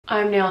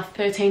I'm now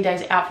 13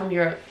 days out from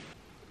Europe.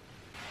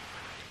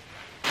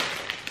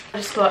 I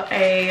just got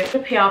a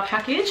PR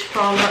package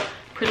from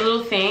Pretty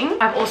Little Thing.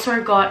 I've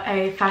also got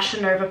a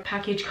Fashion Nova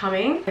package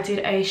coming. I did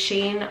a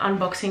Shein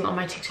unboxing on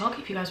my TikTok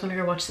if you guys want to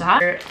go watch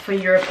that, for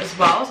Europe as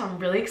well, so I'm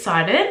really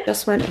excited.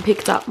 Just went and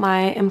picked up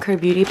my MCO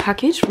Beauty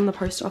package from the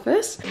post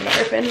office. I'm gonna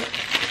open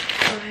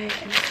my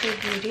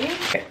MCO Beauty.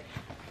 Okay.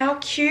 How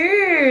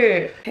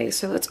cute! Okay,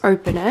 so let's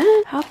open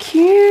it. How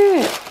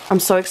cute! I'm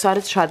so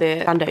excited to try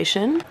their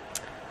foundation.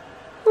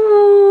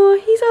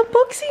 Oh, he's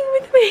unboxing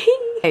with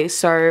me. Okay,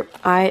 so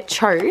I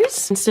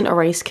chose Instant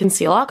Erase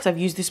Concealer because I've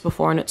used this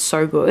before and it's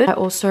so good. I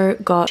also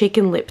got Cheek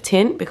and Lip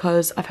Tint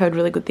because I've heard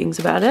really good things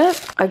about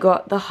it. I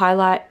got the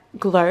Highlight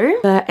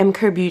Glow, the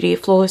MCO Beauty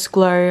Flawless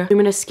Glow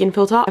Luminous Skin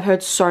Filter. I've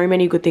heard so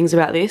many good things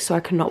about this, so I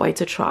cannot wait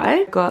to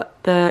try.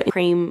 Got the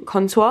Cream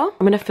Contour.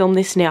 I'm gonna film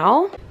this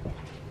now.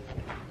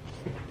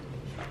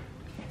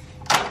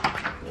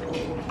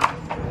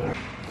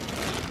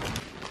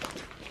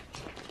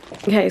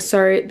 Okay,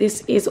 so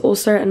this is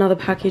also another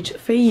package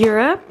for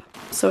Europe.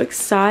 So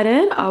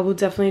excited. I will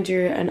definitely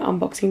do an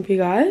unboxing for you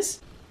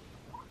guys.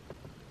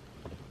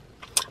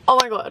 Oh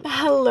my god.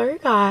 Hello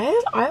guys.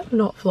 I have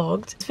not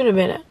vlogged. It's been a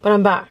minute, but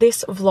I'm back.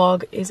 This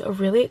vlog is a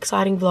really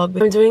exciting vlog.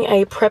 I'm doing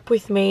a prep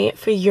with me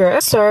for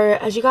Europe. So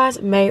as you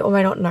guys may or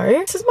may not know,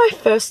 this is my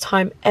first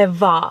time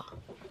ever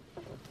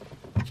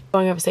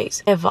going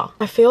overseas, ever.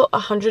 I feel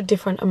 100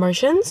 different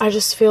emotions. I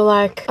just feel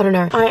like, I don't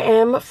know, I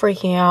am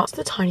freaking out just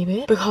a tiny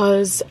bit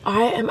because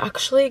I am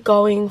actually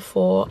going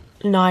for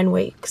 9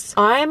 weeks.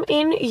 I'm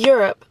in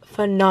Europe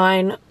for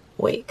 9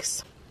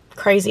 weeks.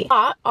 Crazy.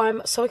 But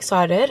I'm so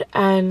excited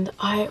and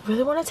I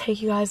really want to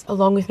take you guys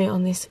along with me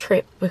on this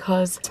trip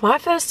because it's my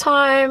first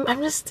time.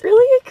 I'm just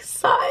really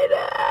excited.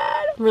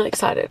 I'm really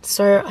excited.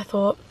 So I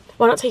thought,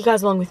 why not take you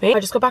guys along with me? I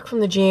just got back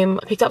from the gym.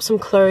 I picked up some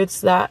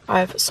clothes that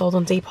I've sold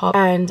on Depop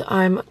and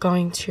I'm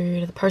going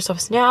to the post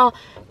office now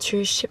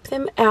to ship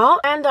them out.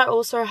 And I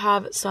also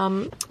have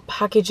some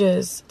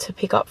packages to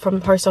pick up from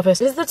the post office.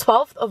 It is the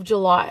 12th of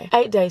July,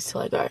 8 days till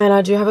I go. And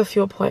I do have a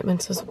few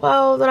appointments as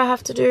well that I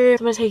have to do. I'm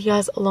gonna take you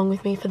guys along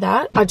with me for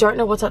that. I don't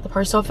know what's at the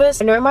post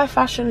office. I know my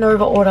Fashion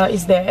Nova order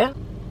is there.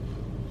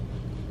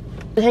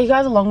 I'll take you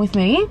guys along with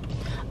me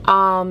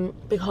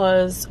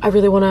because I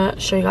really want to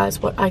show you guys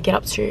what I get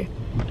up to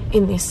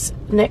in this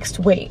next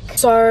week.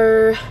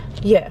 So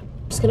yeah,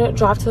 I'm just gonna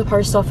drive to the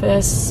post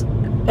office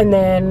and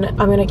then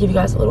I'm gonna give you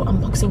guys a little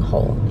unboxing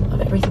haul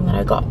of everything that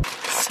I got.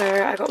 So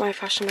I got my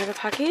Fashion Nova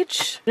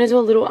package. I'm gonna do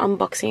a little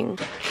unboxing.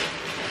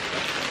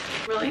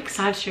 I'm really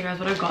excited to show you guys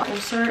what I got.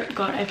 Also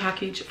got a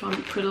package from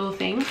Pretty Little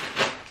Thing,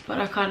 but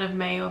I kind of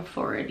may have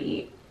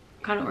already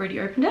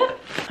opened it.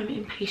 I'm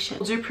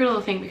impatient. I'll do Pretty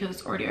Little Thing because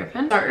it's already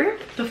open. So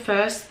the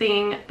first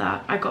thing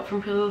that I got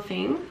from Pretty Little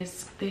Thing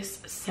is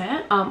this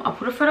set. I'll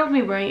put a photo of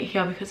me wearing it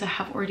here because I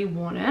have already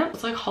worn it.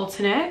 It's like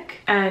halter neck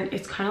and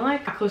it's kind of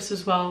like backless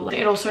as well.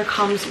 It also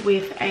comes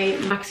with a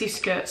maxi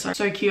skirt,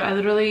 so cute. I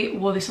literally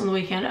wore this on the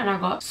weekend and I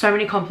got so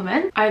many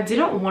compliments. I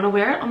didn't want to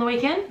wear it on the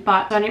weekend,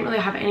 but I didn't really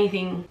have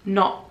anything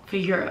not for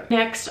Europe.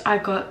 Next, I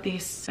got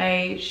this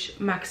beige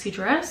maxi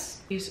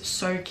dress. It's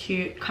so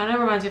cute. Kind of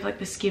reminds me of like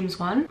the Skims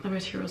one. The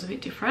material's a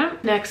bit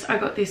different. Next, I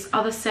got this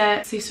other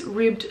set. It's this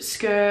ribbed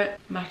skirt,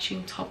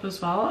 matching top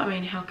as well. I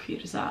mean, how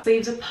cute is that?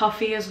 Sleeves are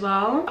puffy as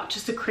well.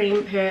 Just a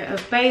cream pair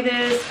of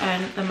bathers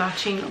and the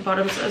matching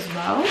bottoms as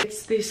well.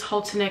 It's this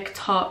halter neck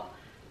top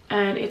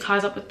and it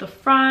ties up at the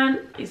front.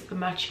 Is the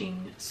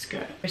matching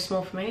skirt. Very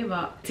small for me,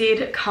 but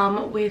did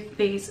come with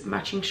these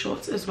matching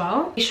shorts as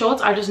well. These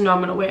shorts I just know I'm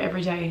gonna wear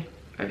every day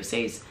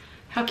overseas.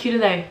 How cute are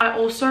they? I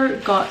also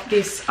got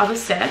this other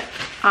set,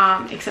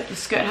 except the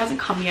skirt hasn't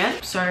come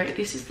yet. So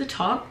this is the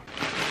top.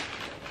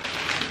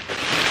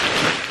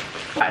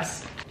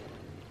 Guys,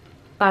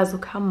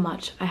 look how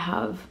much I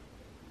have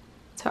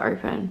to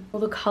open. All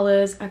the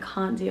colors, I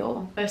can't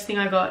deal. First thing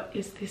I got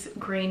is this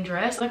green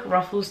dress, like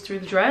ruffles through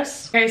the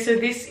dress. Okay, so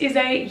this is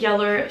a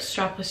yellow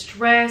strapless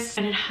dress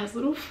and it has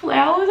little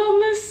flowers on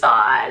the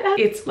side.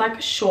 It's like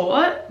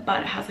short, but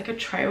it has like a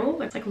trail.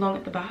 It's like long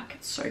at the back.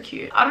 It's so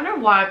cute. I don't know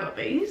why I got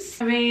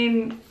these. I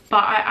mean,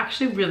 but I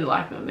actually really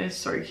like them. They're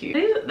so cute.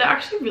 They're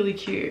actually really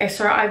cute. Okay,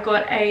 so I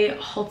got a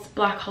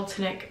black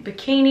halter neck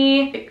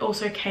bikini. It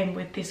also came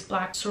with this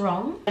black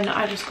sarong. And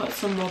I just got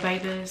some more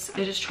bathers.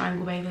 They're just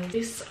triangle bathers.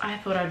 This, I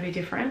thought I'd be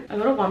different. I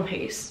got a one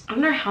piece. I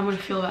don't know how I'm gonna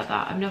feel about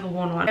that. I've never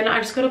worn one. And I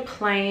just got a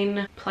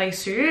plain play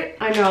suit.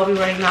 I know I'll be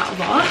wearing that a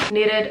lot.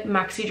 Knitted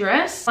maxi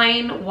dress.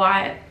 Plain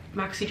white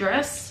maxi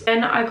dress.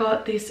 Then I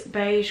got this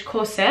beige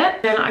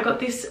corset. Then I got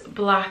this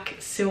black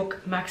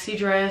silk maxi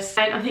dress.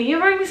 And I'm thinking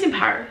of wearing this in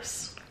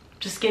Paris.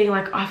 Just getting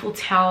like Eiffel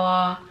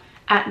Tower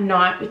at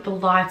night with the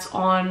lights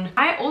on.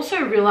 I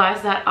also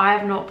realized that I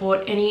have not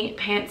bought any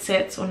pant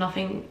sets or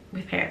nothing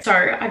with pants. So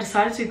I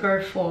decided to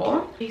go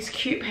for these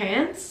cute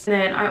pants. And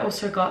then I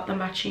also got the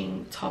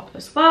matching top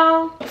as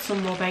well. Got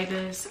some more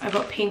bathers. I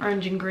got pink,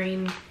 orange and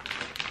green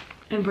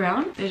and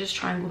brown. They're just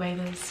triangle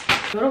bathers.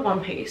 I got a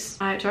one piece.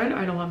 I don't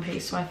own a one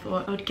piece, so I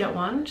thought I would get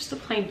one, just a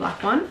plain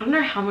black one. I don't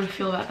know how I'm gonna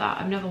feel about that.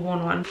 I've never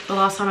worn one. The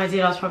last time I did,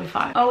 I was probably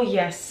 5. Oh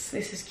yes,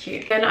 this is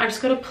cute. Then I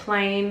just got a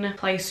plain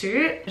play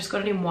suit. I just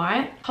got it in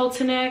white.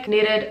 Halter neck,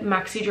 knitted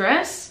maxi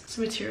dress. It's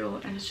a material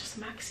and it's just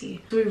a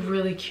maxi. It's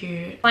really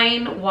cute.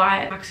 Plain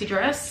white maxi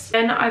dress.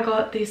 Then I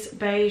got this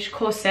beige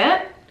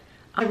corset.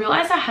 I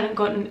realized I hadn't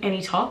gotten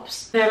any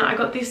tops. Then I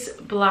got this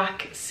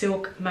black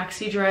silk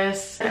maxi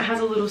dress. It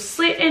has a little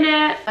slit in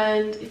it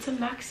and it's a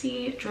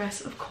maxi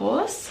dress, of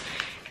course.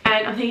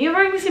 And I'm thinking of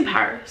wearing this in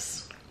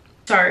Paris.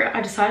 So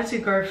I decided to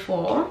go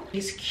for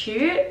these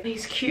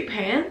cute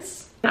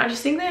pants. And I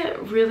just think they're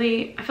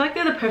really, I feel like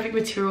they're the perfect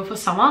material for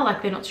summer.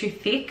 Like they're not too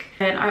thick.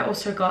 And I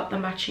also got the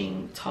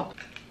matching top.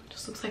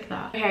 Just looks like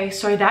that. Okay,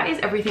 so that is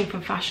everything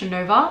from Fashion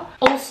Nova.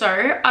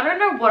 Also, I don't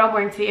know what I'm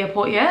wearing to the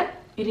airport yet.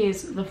 It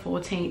is the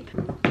 14th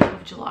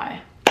of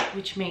July,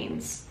 which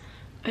means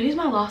it is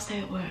my last day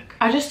at work.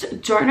 I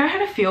just don't know how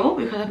to feel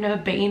because I've never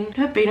been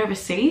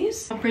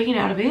overseas. I'm freaking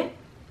out a bit,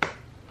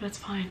 but it's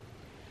fine.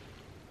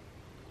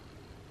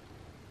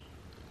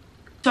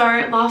 So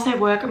last day at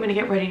work, I'm gonna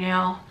get ready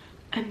now,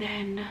 and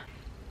then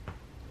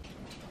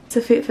it's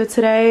a fit for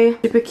today.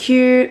 Super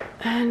cute,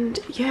 and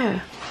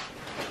yeah,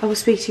 I will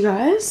speak to you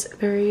guys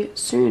very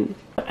soon.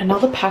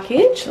 Another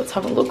package. Let's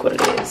have a look what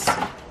it is.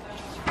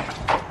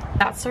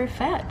 That's so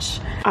fetch.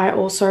 I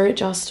also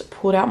just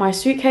pulled out my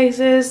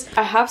suitcases.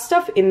 I have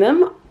stuff in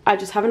them. I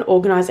just haven't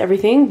organized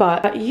everything,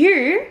 but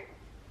you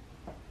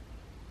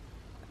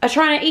are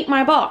trying to eat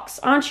my box,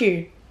 aren't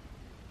you?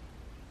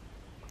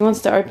 He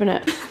wants to open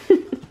it.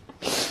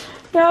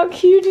 How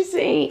cute is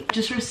he?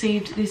 Just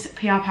received this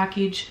PR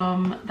package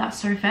from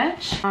That's So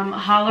Fetch.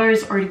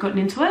 Harlow's already gotten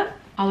into it.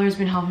 Harlow's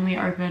been helping me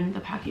open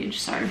the package,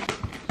 so.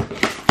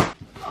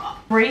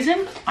 The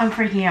reason I'm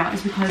freaking out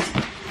is because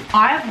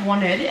I've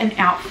wanted an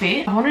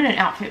outfit. I wanted an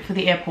outfit for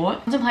the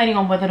airport. Contemplating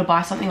on whether to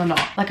buy something or not.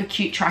 Like a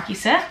cute tracky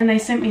set. And they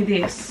sent me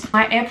this.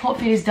 My airport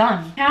fit is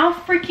done. How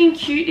freaking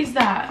cute is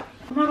that?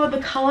 Oh my god, the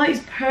color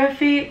is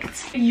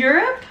perfect.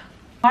 Europe.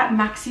 White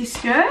maxi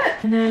skirt.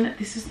 And then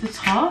this is the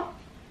top.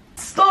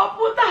 Stop,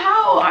 what the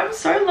hell? I'm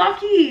so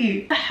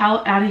lucky. Get the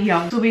hell out of here.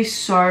 This will be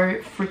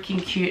so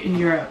freaking cute in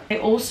Europe. They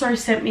also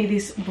sent me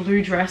this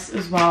blue dress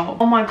as well.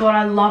 Oh my god,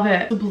 I love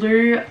it. The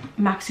blue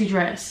maxi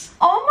dress.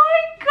 Oh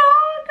my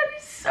god, that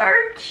is so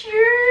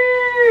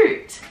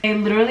cute. They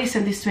literally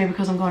sent this to me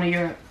because I'm going to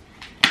Europe.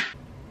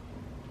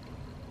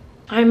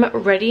 I'm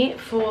ready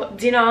for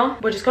dinner.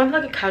 We're just going for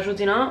like a casual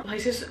dinner. The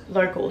place is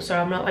local, so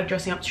I'm not like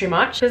dressing up too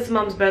much. It's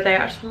Mum's birthday.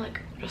 I just want to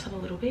like dress up a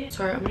little bit.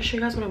 So I'm going to show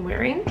you guys what I'm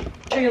wearing.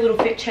 Show you a little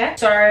fit check.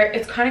 So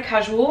it's kind of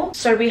casual.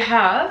 So we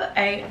have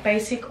a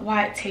basic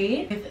white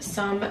tee with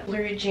some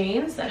blue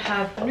jeans that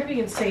have, I don't know if you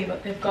can see,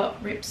 but they've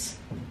got rips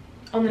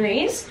on the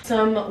knees.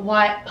 Some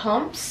white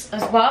pumps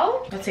as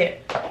well. That's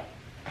it.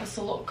 That's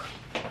the look.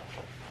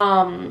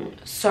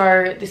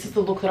 So this is the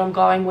look that I'm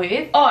going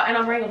with. Oh, and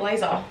I'm wearing a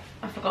blazer.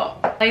 I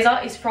forgot. Blazer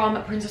is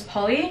from Princess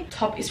Polly.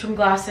 Top is from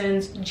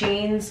Glassons.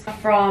 Jeans are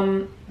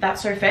from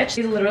That's So Fetch.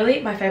 These are literally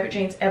my favorite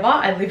jeans ever.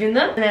 I live in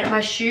them. And then my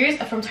shoes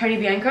are from Tony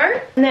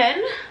Bianco. And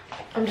then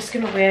I'm just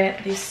gonna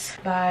wear this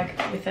bag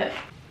with it.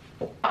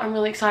 I'm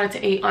really excited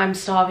to eat. I'm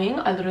starving.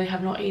 I literally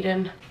have not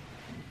eaten.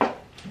 Am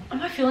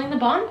I feeling the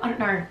bun? I don't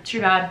know.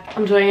 Too bad.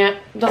 I'm doing it.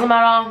 Doesn't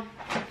matter.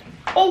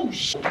 Oh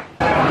shit.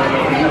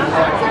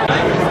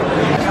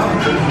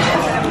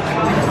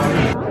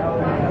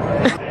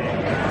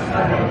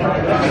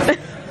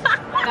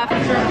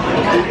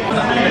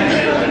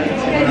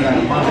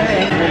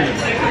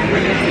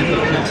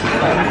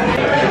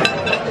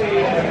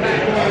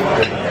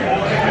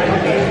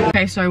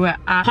 Okay, so we're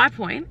at High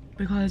Point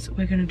because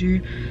we're gonna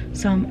do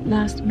some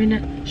last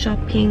minute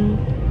shopping.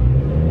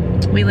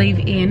 We leave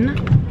in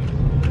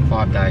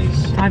 5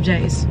 days. 5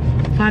 days.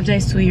 5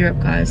 days to Europe,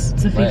 guys.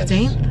 It's the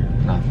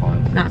 15th. No,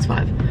 5. No, it's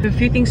 5. We have a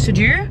few things to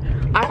do.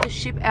 I have to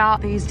ship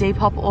out these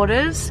Depop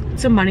orders.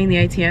 Some money in the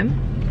ATM.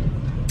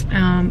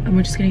 And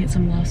we're just gonna get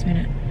some last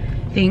minute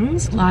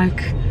things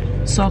like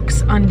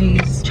socks,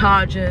 undies,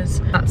 chargers,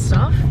 that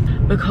stuff,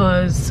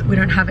 because we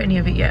don't have any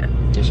of it yet.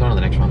 Just on to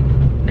the next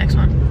one. Next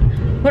one.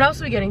 What else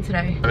are we getting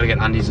today? I'm gonna get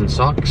undies and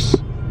socks.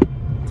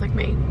 It's like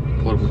me.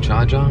 Portable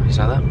charger, you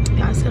say that?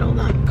 Yeah, I said all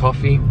that.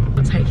 Coffee.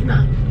 I'm taking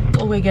that. That's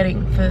all we're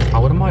getting for... I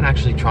wouldn't mind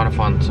actually trying to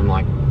find some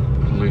like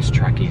loose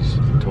trackies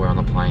to wear on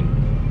the plane.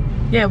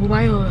 Yeah,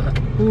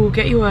 we'll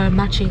get you a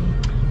matching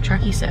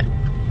trackie set.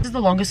 This is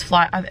the longest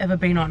flight I've ever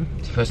been on.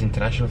 It's the first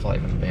international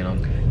flight you've ever been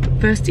on.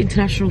 First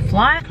international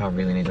flight. Car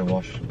really needs a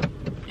wash.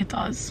 It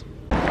does.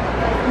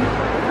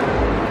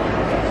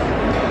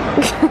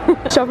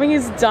 Shopping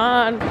is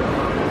done.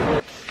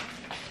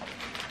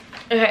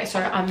 Okay, so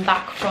I'm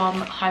back from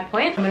High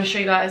Point. I'm gonna show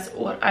you guys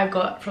what I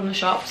got from the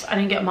shops. I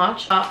didn't get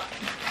much, but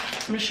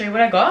I'm gonna show you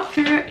what I got.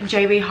 To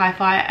JB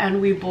Hi-Fi,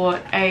 and we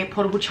bought a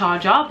portable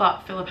charger,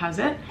 but Philip has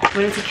it.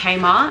 Went into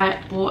Kmart.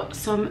 I bought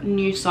some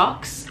new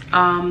socks,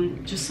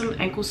 just some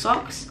ankle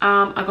socks.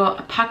 I got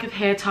a pack of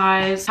hair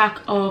ties, pack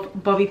of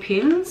bobby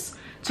pins,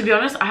 To be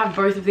honest, I have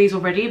both of these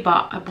already,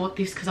 but I bought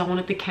this because I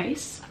wanted the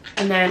case.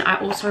 And then I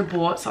also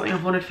bought something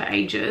I've wanted for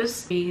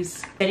ages,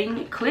 these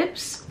bedding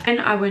clips. And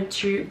I went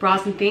to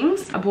Bras and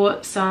Things. I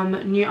bought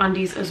some new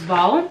undies as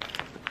well.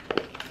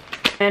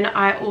 And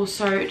I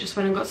also just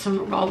went and got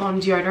some roll-on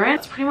deodorant.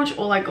 That's pretty much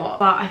all I got.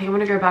 But I think I'm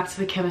gonna go back to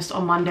the chemist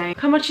on Monday. Look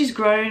how much he's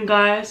grown,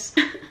 guys.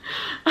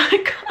 I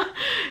can't.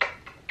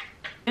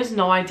 He has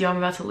no idea I'm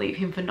about to leave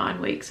him for 9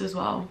 weeks as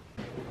well.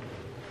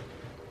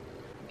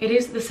 It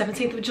is the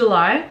 17th of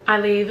July. I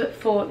leave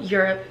for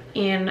Europe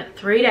in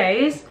 3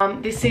 days.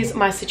 This is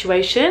my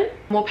situation.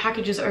 More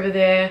packages over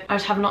there. I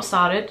just have not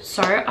started.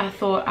 So I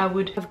thought I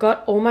would. I've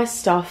got all my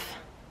stuff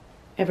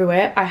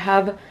everywhere. I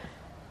have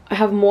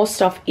more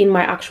stuff in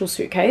my actual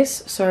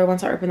suitcase. So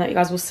once I open that, you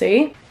guys will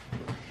see.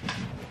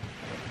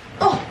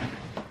 Oh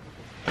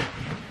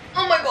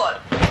my God.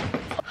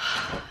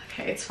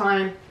 Okay, it's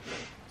fine.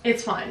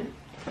 It's fine.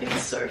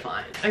 It's so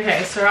fine.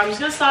 Okay, so I'm just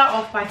gonna start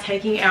off by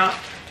taking out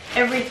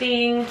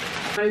everything.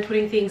 I'm gonna be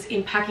putting things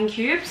in packing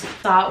cubes.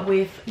 Start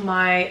with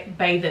my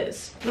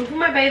bathers. I'm gonna put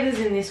my bathers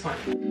in this one.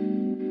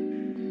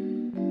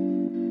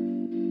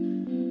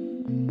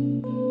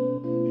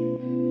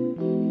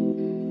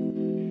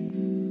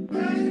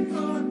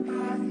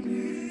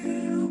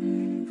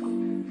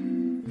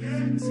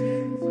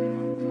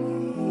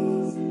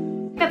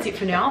 That's it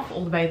for now for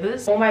all the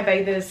bathers. All my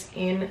bathers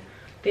in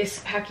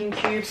this packing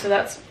cube. So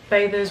that's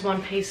bathers,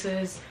 one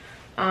pieces,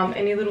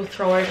 any little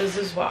throwovers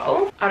as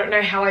well. I don't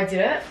know how I did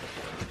it,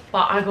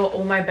 but I got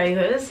all my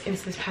bathers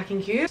into this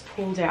packing cube,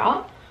 pulled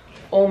out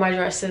all my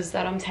dresses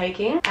that I'm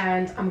taking,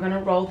 and I'm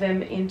gonna roll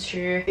them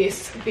into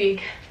this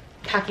big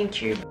packing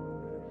cube.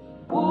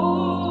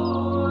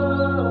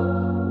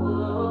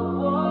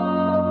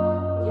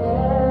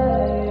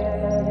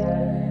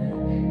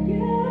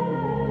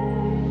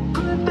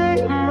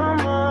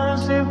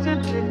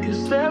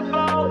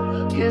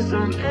 Get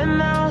some in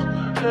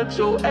now, let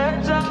your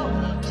edge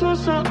out. To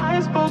some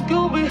iceberg,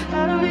 you'll be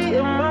heavy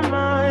in my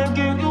mind.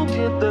 Can you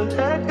get the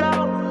heck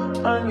out?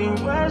 I need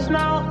rest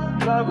now,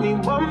 got me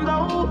bummed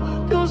out.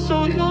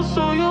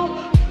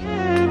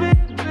 Baby,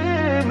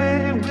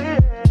 baby, baby.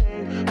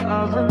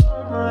 I've been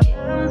on my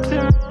empty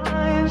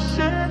mind,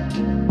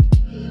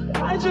 shit.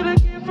 I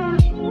should've came from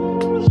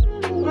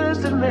losing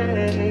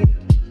yesterday.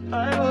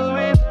 I will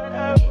be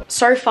better.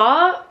 So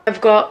far,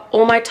 I've got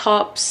all my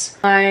tops,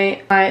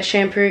 my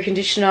shampoo,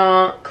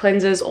 conditioner,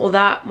 cleansers, all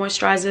that,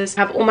 moisturizers.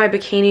 I have all my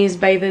bikinis,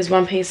 bathers,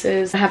 one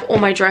pieces. I have all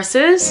my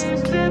dresses.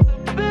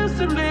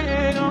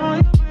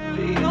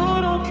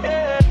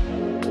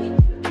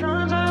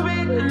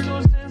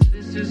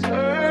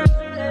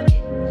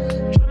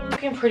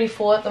 Looking pretty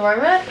full at the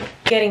moment.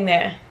 Getting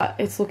there.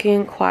 It's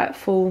looking quite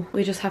full.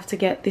 We just have to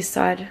get this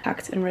side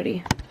packed and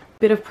ready.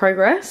 Bit of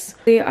progress.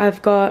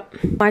 I've got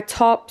my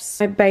tops,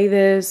 my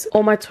bathers,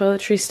 all my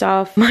toiletry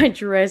stuff, my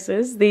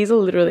dresses. These are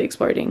literally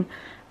exploding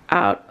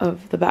out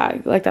of the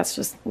bag. Like, that's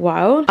just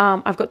wild.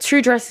 I've got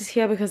 2 dresses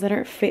here because they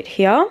don't fit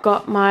here.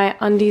 Got my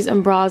undies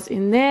and bras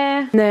in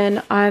there. And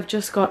then I've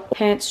just got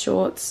pants,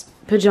 shorts,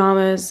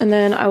 pajamas. And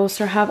then I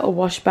also have a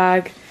wash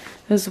bag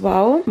as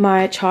well.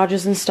 My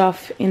chargers and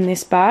stuff in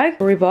this bag,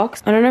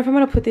 Reeboks. I don't know if I'm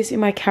gonna put this in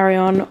my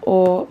carry-on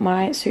or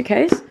my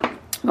suitcase.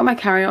 I've got my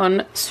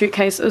carry-on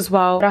suitcase as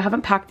well, but I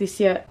haven't packed this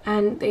yet.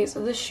 And these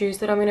are the shoes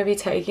that I'm going to be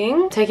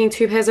taking. Taking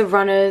 2 pairs of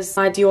runners,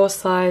 my Dior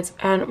slides,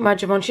 and my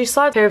Givenchy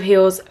slides, pair of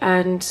heels,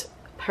 and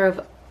a pair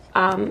of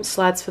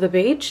slides for the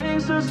beach. You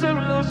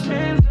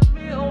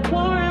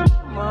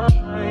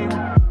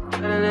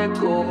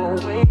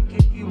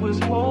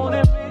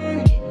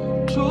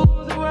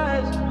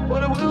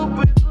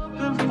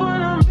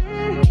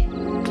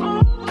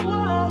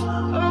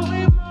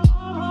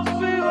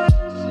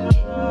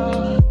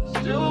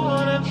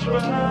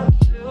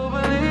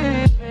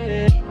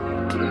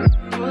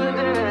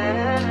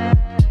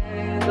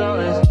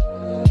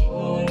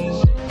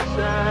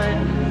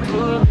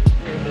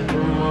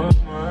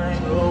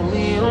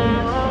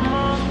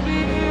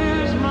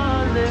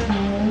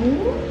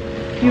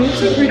look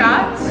so pretty.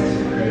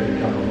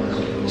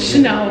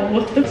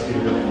 Chanel.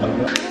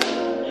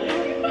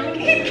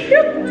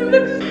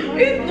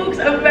 It looks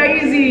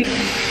amazing.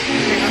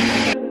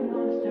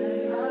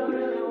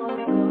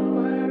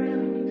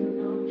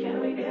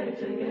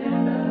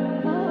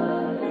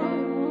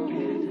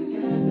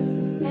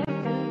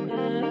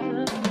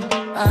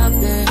 I've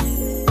been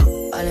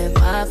all in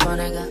my phone,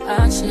 I got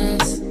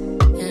options.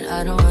 And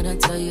I don't wanna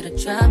tell you to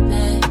drop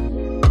it,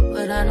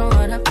 but I don't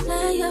wanna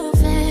play your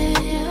fair.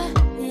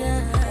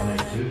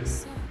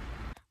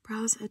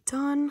 Brows are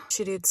done.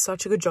 She did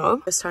such a good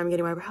job. First time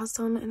getting my brows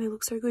done and they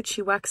look so good.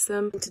 She waxed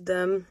them, tinted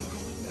them.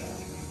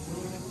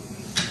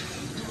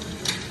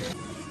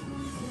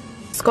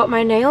 Just got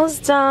my nails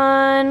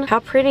done. How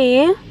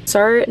pretty.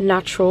 So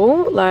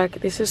natural. Like,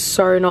 this is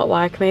so not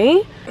like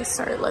me.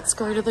 So let's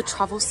go to the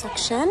travel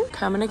section.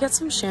 Okay, I'm gonna get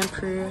some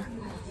shampoo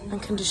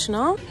and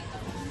conditioner.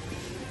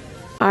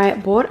 I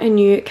bought a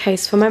new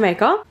case for my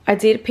makeup. I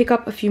did pick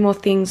up a few more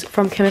things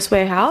from Chemist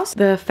Warehouse.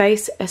 The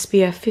Face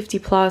SPF 50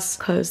 Plus,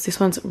 because this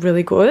one's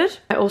really good.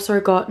 I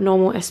also got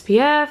normal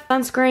SPF,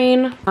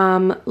 sunscreen,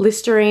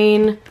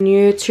 Listerine,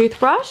 new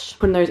toothbrush.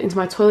 Putting those into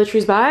my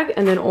toiletries bag,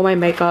 and then all my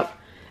makeup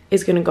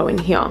is gonna go in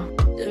here.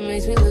 That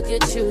makes me look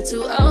at you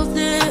too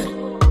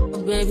often.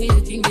 Oh, baby,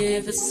 you can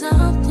give it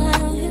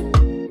something.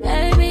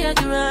 Baby, I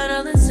can run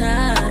all the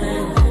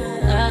time.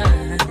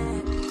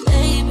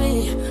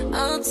 Baby,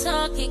 I'm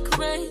talking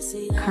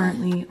crazy.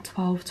 Currently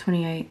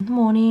 12:28 in the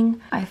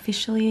morning. I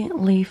officially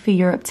leave for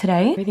Europe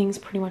today. Everything's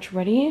pretty much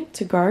ready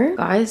to go.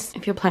 Guys,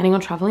 if you're planning on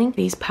traveling,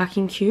 these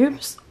packing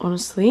cubes,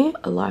 honestly,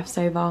 a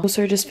lifesaver.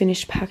 Also just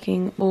finished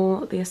packing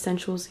all the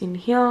essentials in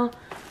here.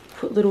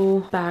 Put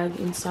little bag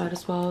inside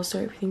as well, so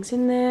everything's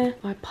in there.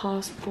 My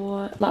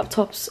passport,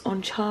 laptop's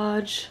on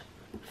charge,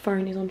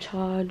 phone is on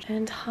charge,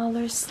 and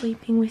Harlow's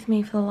sleeping with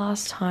me for the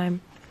last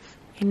time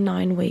in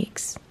 9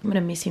 weeks. I'm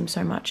gonna miss him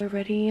so much. We're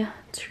ready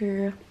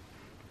to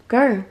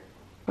go.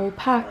 All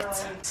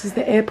packed. This is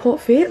the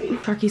airport fit.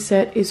 Trackie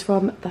set is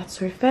from That's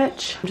So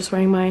Fetch. I'm just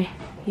wearing my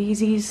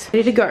Yeezys.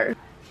 Ready to go.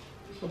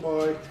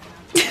 Bye.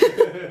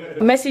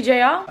 Messi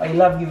JR. I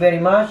love you very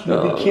much. You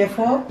be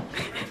careful.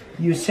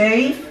 You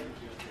safe.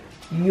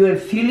 You and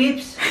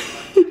Phillips.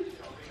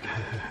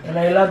 And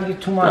I love you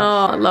too much.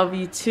 Oh, I love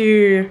you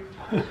too.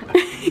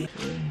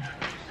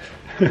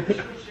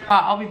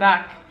 I'll be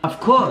back. Of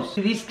course.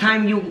 This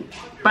time you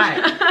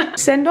back.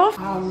 Send off?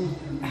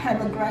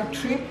 Have a great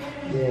trip.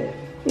 Yeah.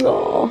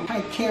 Oh.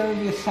 Take care of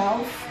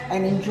yourself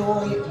and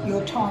enjoy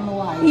your time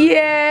away.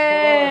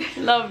 Yeah.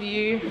 Love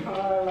you. I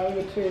love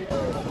you too.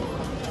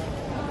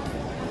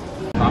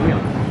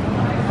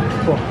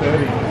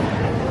 4:30.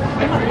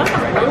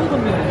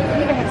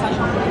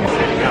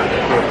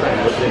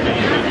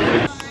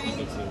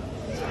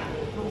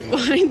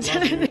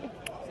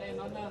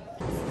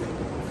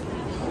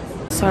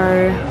 So,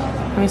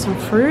 having some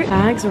fruit.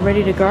 Bags are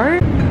ready to go.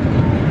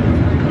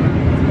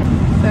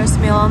 First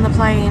meal on the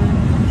plane.